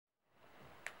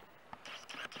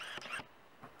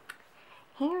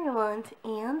Hey everyone,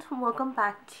 and welcome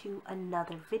back to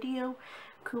another video,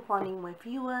 couponing with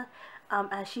Yua.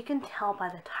 As you can tell by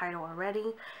the title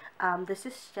already, this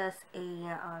is just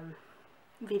a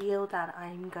video that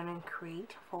I'm gonna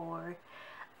create for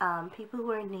people who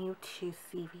are new to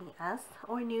CVS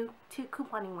or new to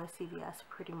couponing with CVS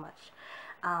pretty much.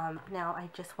 Now I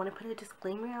just want to put a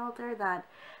disclaimer out there that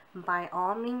by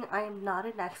all means I am not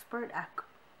an expert at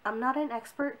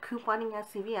couponing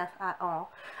at CVS at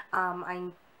all.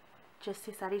 I just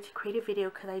decided to create a video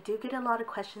because I do get a lot of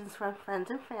questions from friends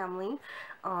and family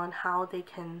on how they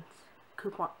can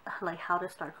coupon, like how to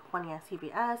start couponing at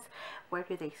CVS, where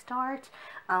do they start,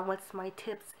 what's my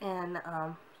tips, and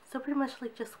so pretty much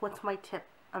like just what's my tip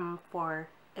for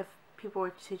if people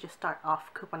were to just start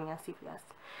off couponing at CVS.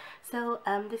 So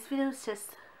this video is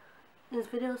just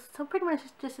pretty much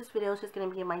just this video is just going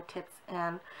to be my tips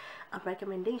and a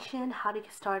recommendation, how to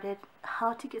get started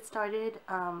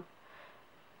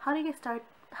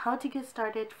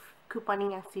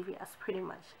couponing at CVS pretty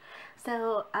much.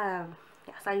 So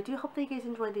yes, I do hope that you guys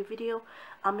enjoyed the video.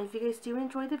 If you guys do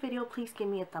enjoy the video, please give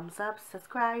me a thumbs up,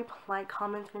 subscribe, like,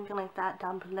 comment, anything like that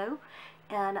down below.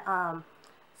 And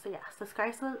so yeah,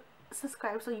 subscribe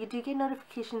so you do get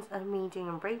notifications of me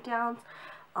doing breakdowns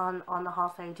on the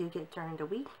hauls that I do get during the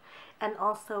week. And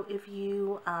also, if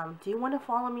you do want to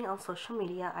follow me on social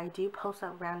media, I do post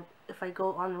if I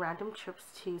go on random trips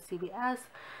to CVS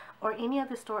or any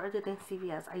other store other than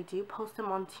CVS, I do post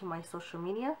them onto my social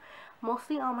media,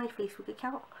 mostly on my Facebook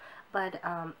account. But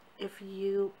if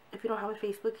you don't have a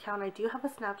Facebook account, I do have a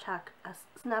Snapchat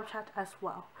as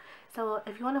well. So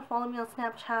if you want to follow me on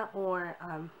Snapchat or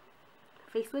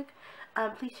Facebook,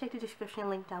 please check the description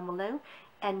link down below,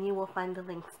 and you will find the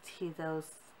links to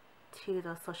those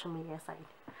social media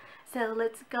sites. So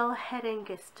let's go ahead and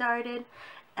get started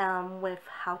with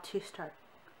how to start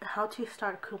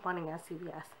couponing at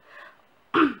CVS.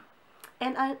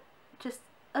 And just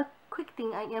a quick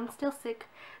thing, I am still sick,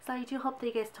 so I do hope that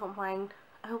you guys don't mind.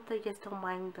 I hope that you guys don't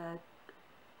mind the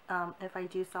if I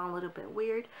do sound a little bit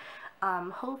weird.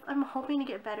 I'm hoping to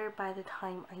get better by the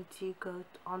time I do go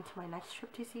on to my next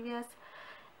trip to CVS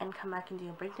and come back and do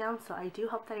a breakdown. So I do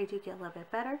hope that I do get a little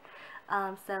bit better.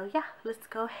 So yeah, let's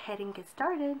go ahead and get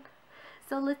started.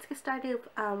 So let's get started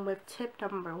with tip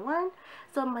number 1.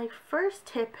 So my first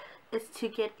tip is to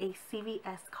get a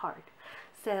CVS card.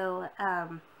 So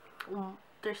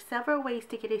there's several ways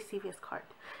to get a CVS card.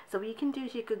 So what you can do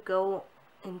is you could go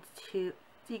onto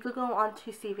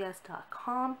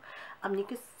CVS.com. You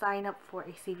can sign up for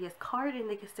a CVS card and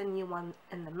they can send you one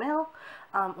in the mail.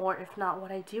 Or if not,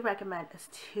 what I do recommend is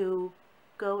to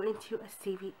go into a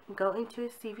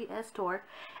CVS store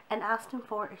and ask them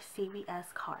for a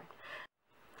CVS card.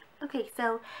 Okay,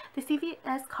 so the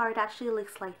CVS card actually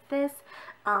looks like this.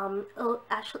 It'll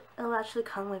actually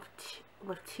come with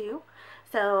two.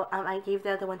 So I gave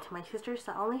the other one to my sister,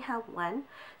 so I only have one.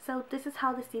 So this is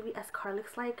how the CVS card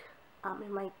looks like.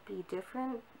 It might be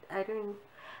different.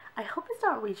 I hope it's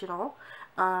not regional.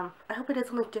 I hope it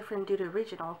doesn't look different due to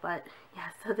regional, but yeah,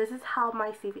 so this is how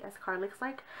my CVS card looks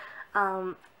like.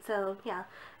 So yeah,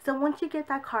 so once you get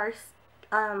that card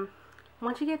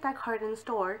in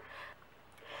store,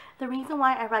 the reason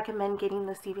why I recommend getting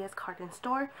the CVS card in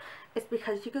store is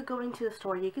because you could go into the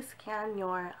store, you could scan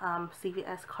your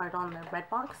CVS card on the red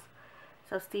box.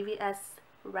 So CVS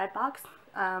red box.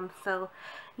 So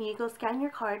you go scan your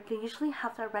card. They usually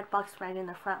have that red box right in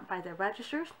the front by the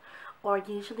registers, or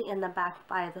usually in the back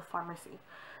by the pharmacy.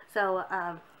 So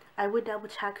I would double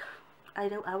check. I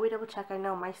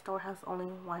know my store has only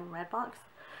one red box.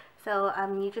 So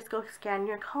you just go scan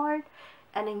your card,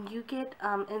 and then you get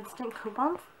instant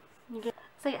coupons.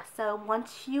 So yeah, so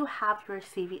once you have your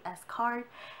CVS card,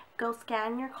 go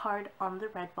scan your card on the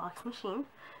red box machine.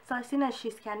 So as soon as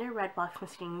you scan your red box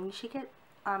machine, you should get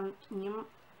you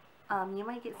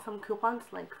might get some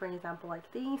coupons, like for example like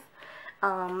these,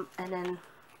 and then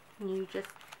you just,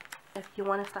 if you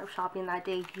want to start shopping that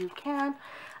day, you can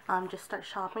just start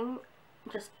shopping,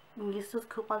 just use those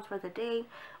coupons for the day.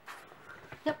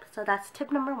 Yep, so that's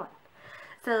tip number 1.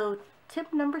 So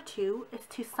tip number 2 is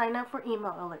to sign up for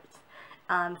email alerts.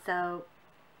 So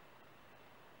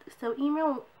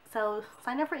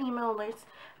sign up for email alerts.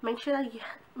 Make sure that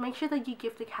you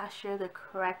give the cashier the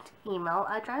correct email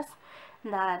address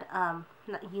that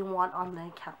you want on the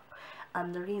account.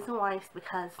 The reason why is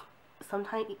because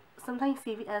sometimes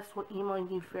CVS will email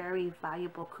you very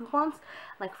valuable coupons,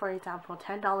 like for example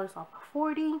 $10 off of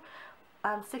 40,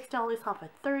 $6 off of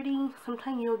 30.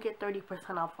 Sometimes you'll get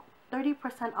 30% off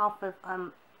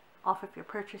of your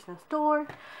purchase in store.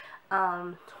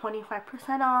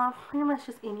 25% off, pretty much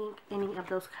just any of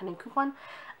those kind of coupon.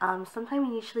 Sometimes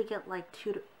you usually get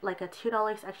like a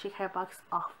 $2 extra care box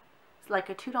off, like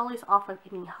a $2 off of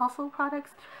any household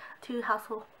products. Two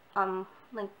household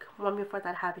like one before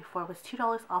that I had before was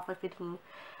 $2 off of any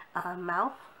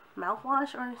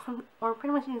mouthwash or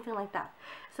pretty much anything like that.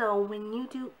 So when you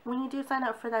do sign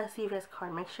up for that CVS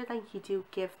card, make sure that you do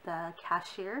give the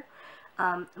cashier,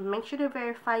 make sure to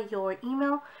verify your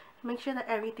email, make sure that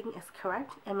everything is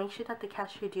correct, and make sure that the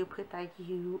cashier do put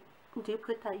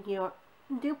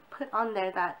on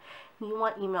there that you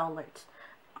want email alerts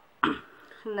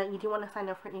and that you do want to sign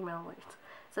up for email alerts.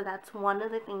 So that's one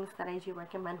of the things that I do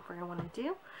recommend for everyone to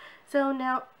do. So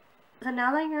now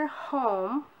that you're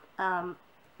home, or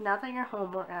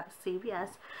at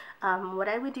CVS, what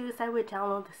I would do is I would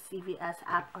download the CVS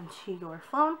app onto your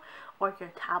phone or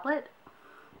your tablet,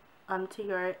 to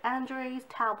your Android,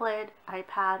 tablet,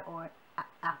 iPad, or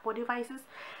Apple devices.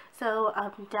 So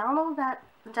download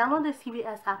the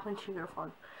CVS app onto your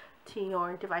phone, to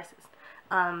your devices.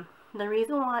 The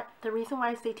reason why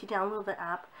I say to download the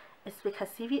app is because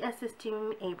CVS is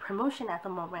doing a promotion at the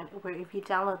moment where if you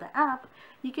download the app,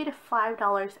 you get a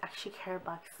 $5 extra care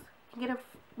bucks. We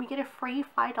get a free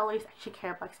 $5 extra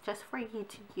care bucks just for you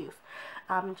to use,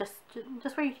 just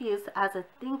for you to use as a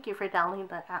thank you for downloading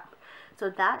the app.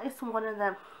 So that's one of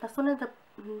the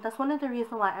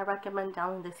reasons why I recommend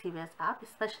downloading the CVS app,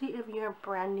 especially if you're a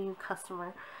brand new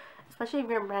customer.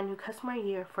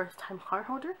 You're a first time card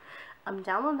holder.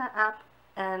 Download that app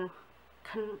and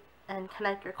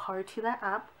connect your card to that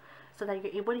app so that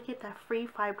you're able to get that free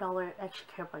 $5 extra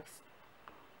care bucks.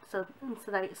 So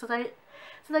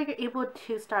that you're able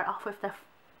to start off with that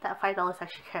 $5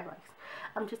 extra care bucks.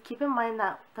 Just keep in mind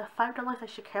that the $5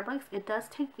 extra care bucks, it does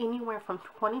take anywhere from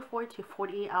 24 to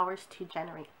 48 hours to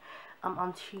generate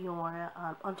onto your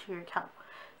account.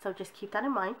 So just keep that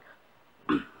in mind.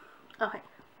 Okay.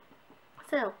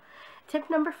 So tip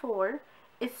number 4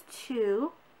 is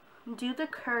to do the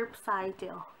curbside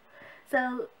deal.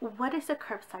 So what is a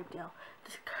curbside deal?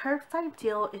 This curbside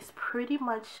deal is pretty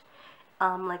much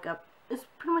like a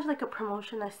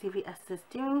promotion that CVS is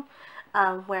doing,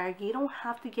 where you don't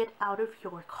have to get out of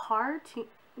your car to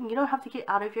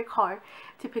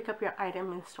pick up your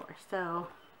item in store. So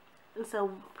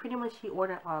pretty much you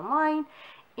order online,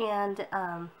 and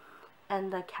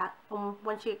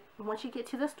once you get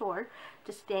to the store,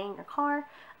 just stay in your car.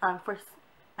 First,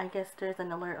 I guess there's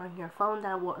an alert on your phone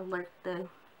that will alert the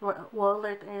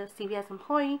CVS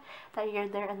employee that you're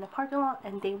there in the parking lot,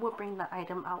 and they will bring the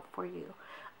item out for you,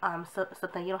 so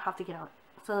that you don't have to get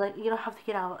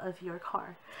out of your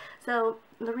car. So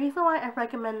the reason why I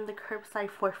recommend the curbside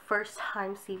for first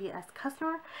time CVS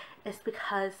customer is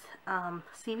because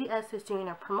CVS is doing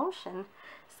a promotion.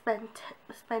 Spend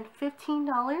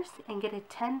 $15 and get a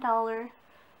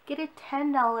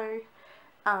 $10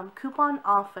 coupon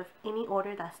off of any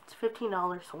order that's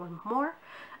 $15 or more.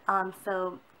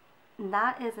 So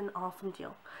that is an awesome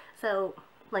deal. So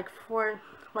for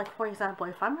example,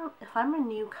 if I'm a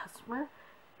new customer,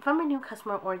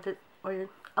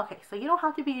 okay, so you don't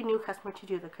have to be a new customer to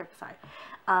do the curbside.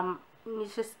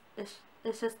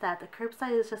 It's just that the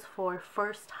curbside is just for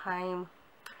first time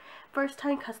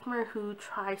customer who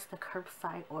tries the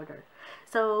curbside order.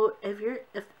 So if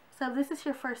this is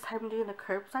your first time doing the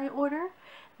curbside order,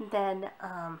 then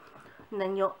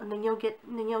you'll get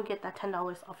that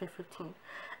 $10 off of 15.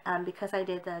 Because I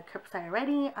did the curbside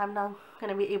already, I'm not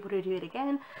gonna be able to do it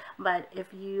again. But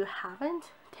if you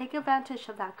haven't, take advantage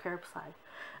of that curbside.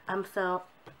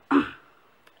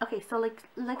 Okay, so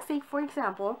let's say for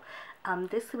example,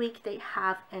 this week they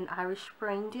have an Irish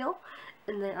Spring deal,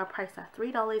 and they are priced at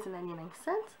 $3.99,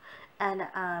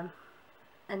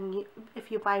 and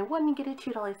if you buy one, you get a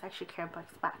 $2 extra care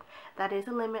bucks back. That is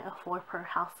a limit of 4 per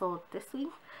household this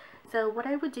week. So what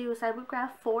I would do is I would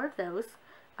grab 4 of those,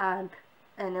 and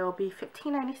it will be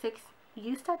 $15.96.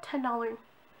 Use that $10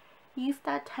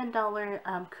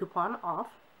 coupon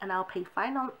off, and I'll pay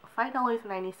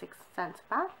 $5.96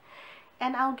 back,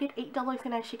 and I'll get $8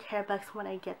 in extra care bucks when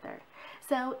I get there.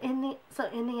 So in the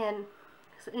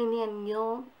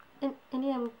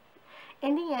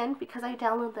end, because I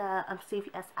downloaded the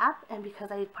CVS app, and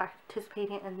because I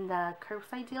participated in the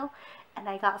curbside deal, and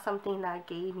I got something that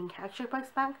gave me extra bucks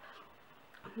back,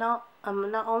 not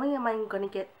only am I gonna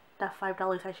get that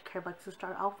 $5 extra care bucks to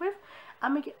start off with,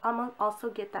 I'm gonna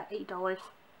also get that $8.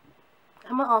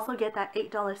 I'm gonna also get that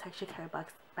 $8 extra care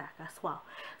bucks back as well.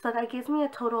 So that gives me a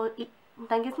total of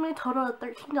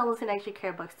 $13 in extra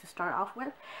care bucks to start off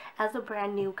with as a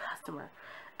brand new customer,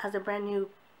 as a brand new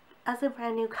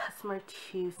customer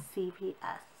to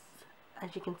CVS,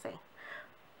 as you can see.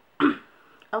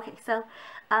 Okay, so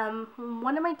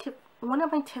one of my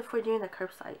tips for doing the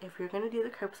curbside, if you're gonna do the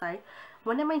curbside,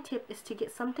 one of my tip is to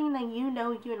get something that you're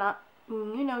not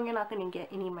gonna get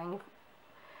any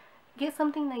get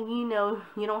something that you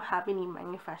don't have any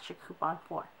manufacturer coupon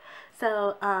for.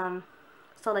 So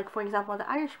so like for example the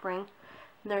Irish Spring,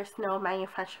 there's no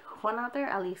manufacturer coupon out there.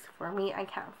 At least for me, I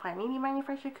can't find any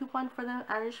manufacturer coupon for the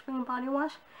Irish Spring body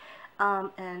wash.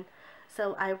 And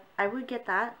so I would get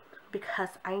that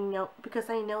because I know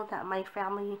that my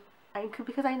family,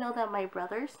 because I know that my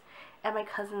brothers and my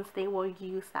cousins, they will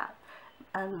use that.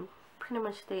 Pretty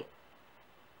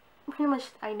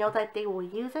much I know that they will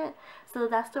use it, so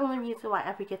that's the only reason why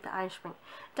I would get the Irish Spring.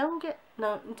 Don't get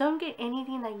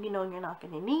anything that you know you're not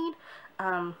gonna need.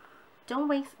 Don't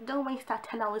waste that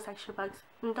 $10 extra bucks.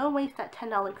 Don't waste that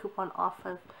 $10 coupon off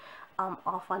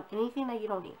on anything that you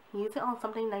don't need. Use it on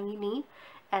something that you need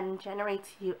and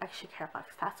generates you extra care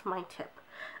bucks. That's my tip.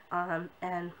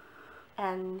 And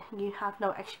you have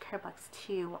no extra care bucks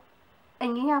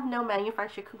and you have no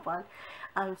manufacturer coupon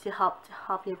to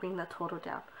help you bring the total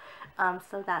down.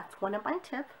 So that's one of my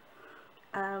tips.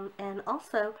 And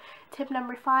also tip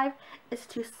number 5 is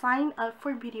to sign up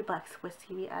for Beauty Bucks with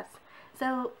CVS.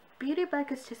 So Beauty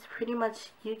Buck is just pretty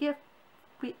much Beauty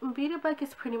Buck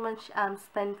is pretty much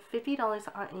spend $50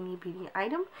 on any beauty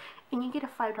item and you get a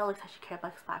 $5 extra care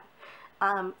bucks back.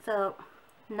 So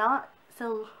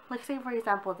like say for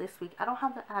example this week, I don't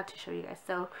have the ad to show you guys,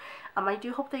 so I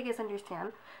do hope that you guys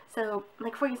understand. So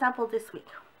like for example this week,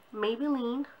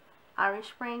 Maybelline, Irish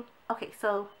Spring. Okay,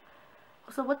 so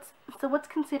what's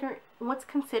considered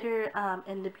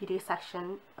in the beauty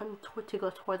section to go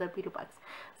toward the Beauty Bucks.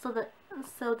 So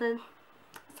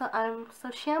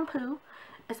shampoo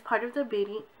is part of the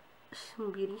beauty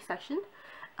section.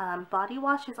 Body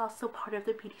wash is also part of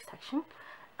the beauty section.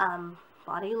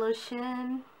 Body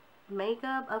lotion,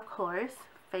 makeup, of course,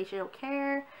 facial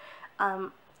care,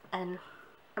 and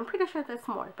I'm pretty sure there's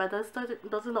more, but those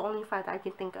are the only 5 that I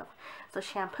can think of. So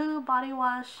shampoo, body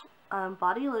wash,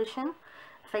 body lotion,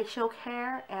 facial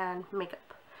care, and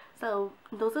makeup. So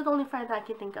those are the only 5 that I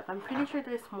can think of. I'm pretty sure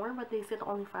there's more, but these are the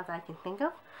only 5 that I can think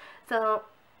of. So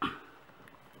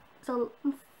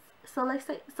let's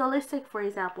say for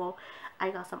example, I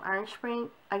got some Irish Spring.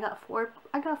 I got four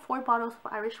bottles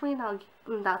of Irish Spring.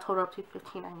 That total up to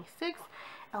 $15.96.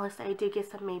 And let's say I did get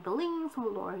some Maybelline,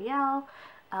 some L'Oreal,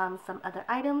 some other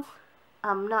items.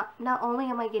 Not only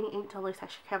am I getting $8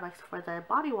 extra care bucks for the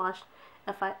body wash,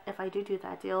 if I do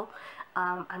that deal,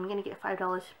 I'm gonna get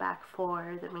 $5 back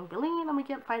for the Maybelline. I'm gonna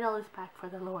get $5 back for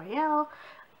the L'Oreal,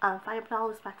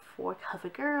 $5 back for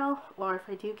CoverGirl, or if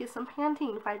I do get some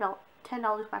Pantene,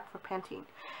 $10 back for Pantene.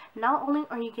 Not only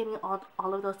are you getting all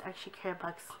of those extra care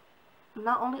bucks,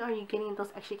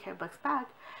 back,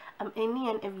 in the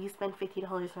end, if you spend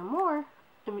 $50 or more,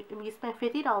 if you spend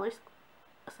 $50,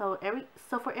 so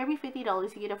for every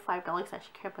 $50 you get a $5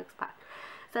 extra care bucks back.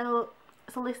 So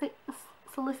let's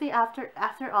say after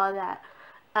all that,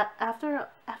 after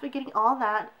getting all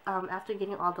that, after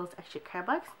getting all those extra care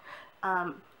bucks,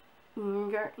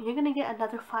 you're gonna get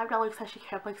another $5 extra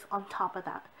care bucks on top of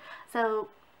that. So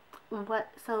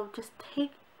just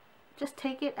take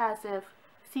it as if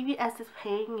CVS is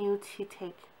paying you to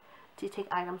take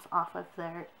items off of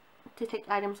their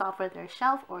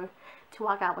shelf, or to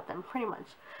walk out with them, pretty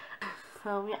much.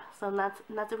 So yeah, so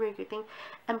that's a very good thing.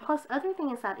 And plus, other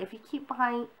thing is that if you keep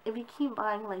buying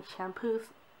like shampoos,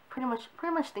 pretty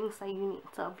much things that you need.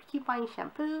 So if you keep buying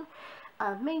shampoo,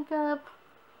 makeup,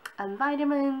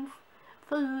 vitamins,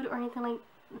 food, or anything like,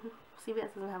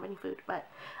 CVS doesn't have any food, but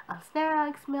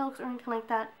snacks, milks, or anything like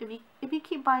that, if you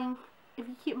keep buying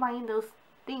those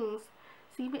things,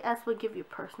 CVS will give you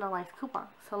personalized coupons.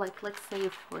 So like, let's say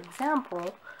for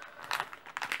example,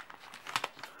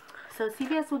 so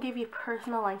CVS will give you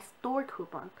personalized store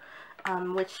coupon,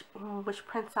 which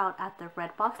prints out at the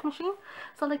red box machine.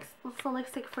 So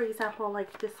let's take for example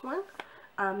like this one.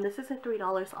 This is a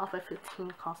 $3 off of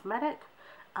 15 cosmetic.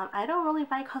 I don't really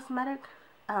buy cosmetic.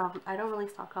 I don't really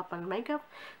stock up on makeup,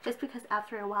 just because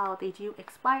after a while they do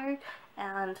expire,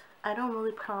 and I don't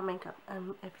really put on makeup.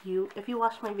 If you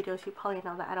watch my videos, you probably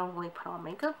know that I don't really put on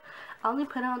makeup. I only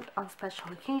put on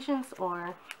special occasions,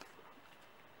 or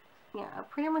yeah, I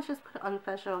pretty much just put on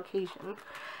special occasions.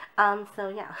 So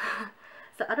yeah,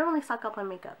 so I don't really stock up on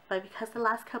makeup, but because the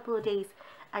last couple of days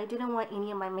I didn't want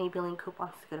any of my Maybelline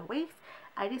coupons to go to waste,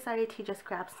 I decided to just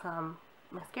grab some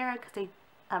mascara, because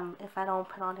if I don't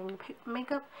put on any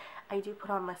makeup, I do put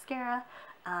on mascara,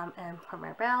 and for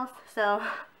my brows. So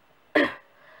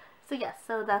so yes,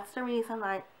 so that's the reason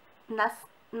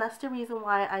that's the reason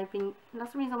why I'm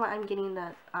getting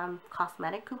the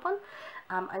cosmetic coupon.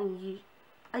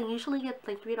 I usually get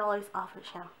like $3 off of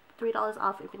shampoo. $3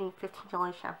 off if you need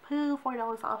 $15 shampoo,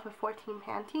 $4 off of 14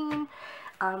 Pantene.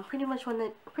 Pretty much when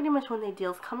the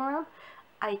deals come around,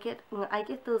 I get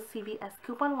those CVS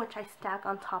coupon, which I stack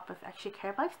on top of extra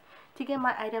care bucks to get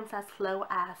my items as low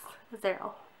as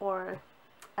zero, or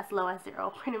as low as zero,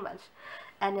 pretty much.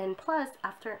 And then plus,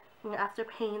 after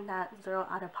paying that zero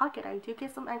out of pocket, I do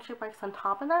get some extra bucks on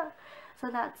top of that.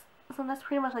 So that's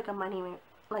pretty much like a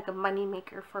money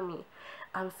maker for me.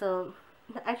 So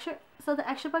the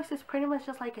extra bucks is pretty much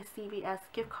just like a CVS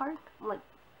gift card, like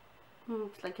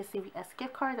a CVS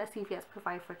gift card that CVS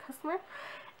provide for customer.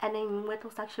 And then with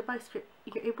those extra bucks,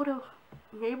 you're able to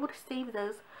save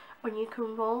those, or you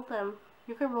can roll them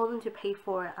to pay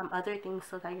for other things,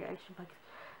 so that your extra bucks,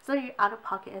 so your out of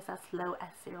pocket is as low as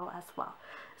zero as well.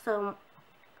 So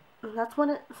that's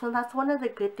one of the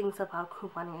good things about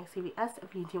couponing at CVS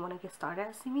if you do want to get started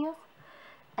at CVS.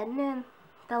 And then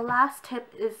the last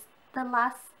tip is the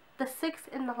sixth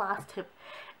and the last tip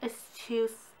is to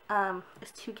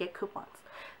get coupons.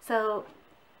 So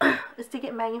is to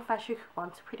get manufacturer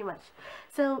coupons, pretty much.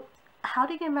 So how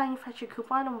to get manufacturer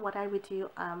coupon, and what I would do,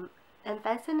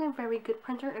 invest in a very good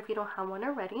printer if you don't have one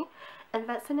already.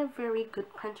 Invest in a very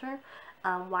good printer,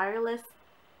 wireless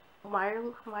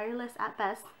at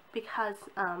best, because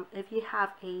if you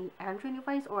have a Android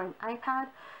device or an iPad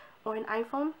or an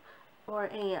iPhone or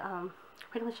a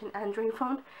pretty much an Android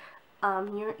phone,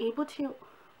 you're able to,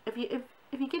 if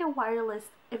you get a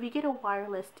wireless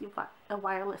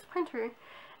printer,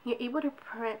 you're able to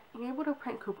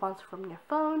print coupons from your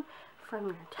phone, from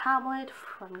your tablet,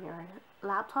 from your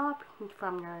laptop,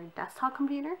 from your desktop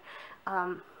computer.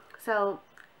 So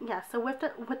yeah, so with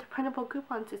the printable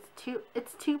coupons, it's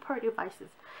two per devices.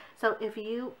 So if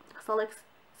you let's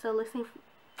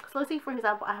say for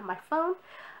example, I have my phone,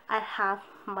 I have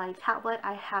my tablet,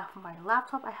 I have my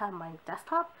laptop, I have my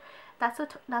desktop. That's a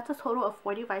total of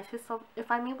 4 devices. So if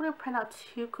I'm able to print out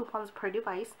 2 coupons per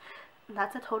device,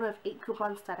 that's a total of 8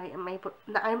 coupons that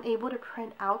I'm able to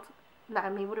print out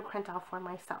for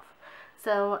myself.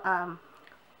 So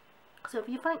so if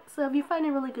you find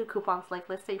a really good coupons, like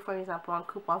let's say for example on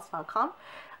coupons.com,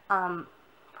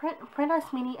 print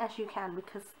as many as you can,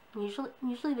 because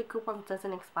usually the coupons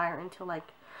doesn't expire until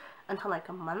like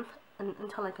a month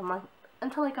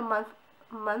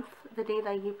the day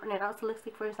that you print it out. So let's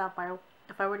say for example,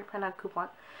 if I were to print a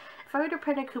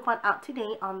coupon out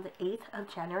today on the 8th of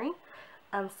January,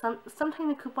 sometimes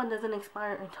the coupon doesn't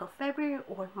expire until February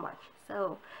or March.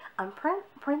 So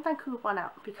print that coupon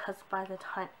out, because by the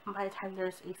time there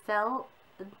is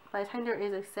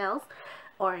a sales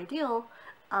or a deal,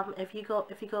 if you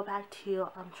go back to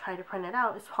try to print it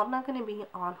out, it's probably not going to be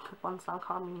on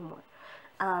coupons.com anymore.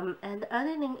 And the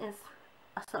other thing is,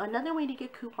 so another way to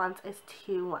get coupons is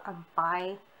to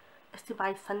buy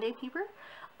Sunday paper,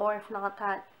 or if not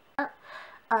that,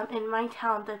 in my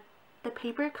town the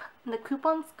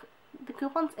coupons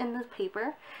in this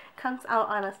paper comes out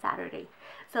on a Saturday.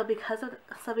 So because of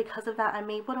that, I'm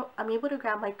able to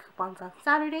grab my coupons on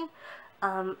Saturday,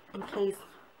 in case.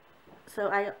 So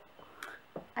I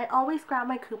always grab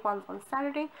my coupons on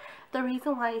Saturday. The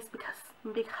reason why is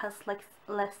because like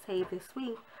let's say this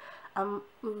week,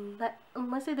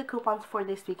 let's say the coupons for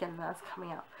this weekend that's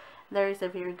coming out, there is a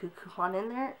very good coupon in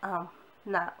there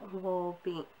that will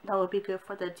be good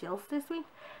for the deals this week.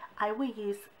 I would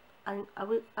use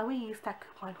that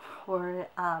coupon for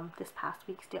this past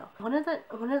week's deal. One of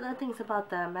the things about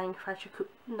the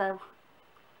the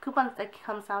coupons that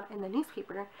comes out in the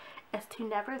newspaper is to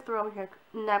never throw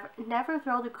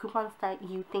the coupons that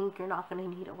you think you're not going to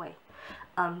need away.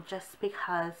 Just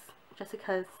because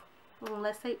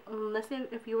let's say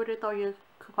if you were to throw your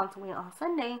coupons away on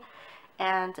Sunday,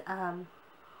 and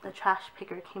the trash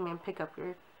picker came and pick up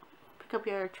your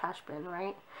trash bin,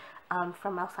 right,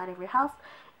 from outside of your house,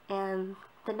 and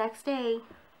the next day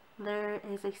there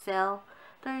is a sale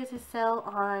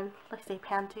on, let's say,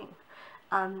 Pantene.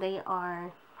 They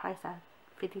are priced at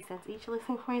 50 cents each,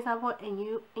 listing for example, and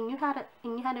you had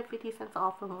it 50 cents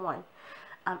off of one,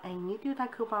 and you do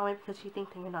that coupon away because you think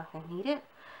that you're not going to need it.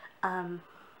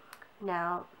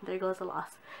 Now there goes a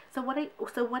loss. So what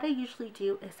I usually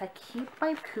do is I keep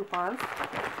my coupons.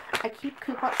 I keep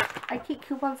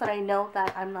coupons that I know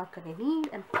that I'm not gonna need,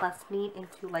 and plus need,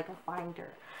 into like a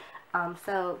binder.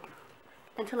 So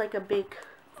into like a big,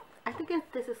 I think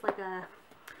this is like a,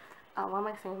 what am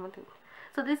I saying?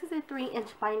 So this is a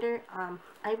 3-inch binder.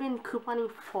 I've been couponing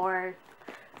for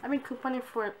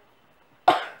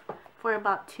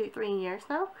about 2-3 years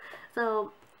now.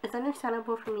 So it's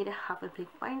understandable for me to have a big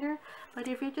binder, but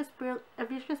if you're just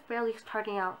barely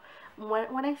starting out,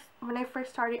 when I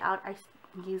first started out, I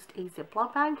used a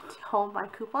Ziploc bag to hold my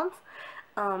coupons.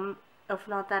 If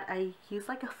not that, I use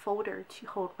like a folder to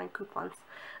hold my coupons.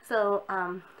 So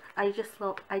I just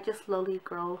slowly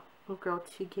grow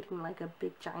to getting like a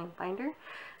big giant binder.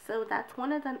 So that's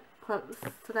one of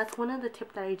the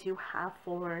tips that I do have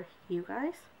for you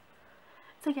guys.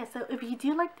 So yeah, so if you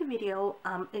do like the video,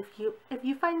 if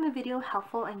you find the video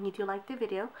helpful and you do like the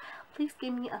video, please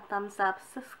give me a thumbs up,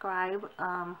 subscribe,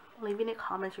 leaving a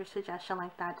comment or suggestion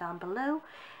like that down below.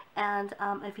 And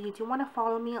if you do want to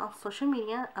follow me on social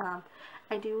media,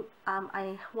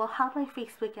 I will have my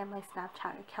Facebook and my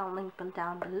Snapchat account linked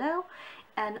down below,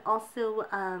 and also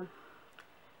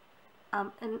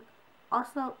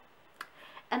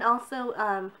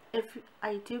if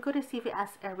I do go to CVS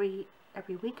every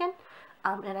weekend,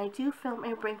 and I do film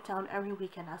a breakdown every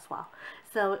weekend as well.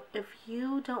 So if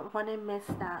you don't want to miss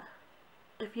that,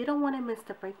 if you don't want to miss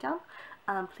the breakdown,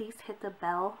 please hit the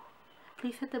bell.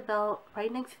 Please hit the bell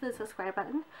right next to the subscribe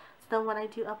button, so that when I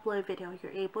do upload a video,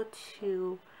 you're able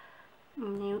to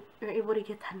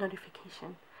get that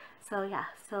notification. So yeah,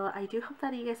 so I do hope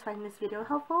that you guys find this video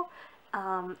helpful,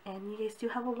 and you guys do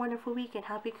have a wonderful week, and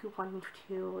happy couponing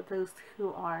to those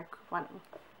who are couponing.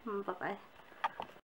 Bye bye.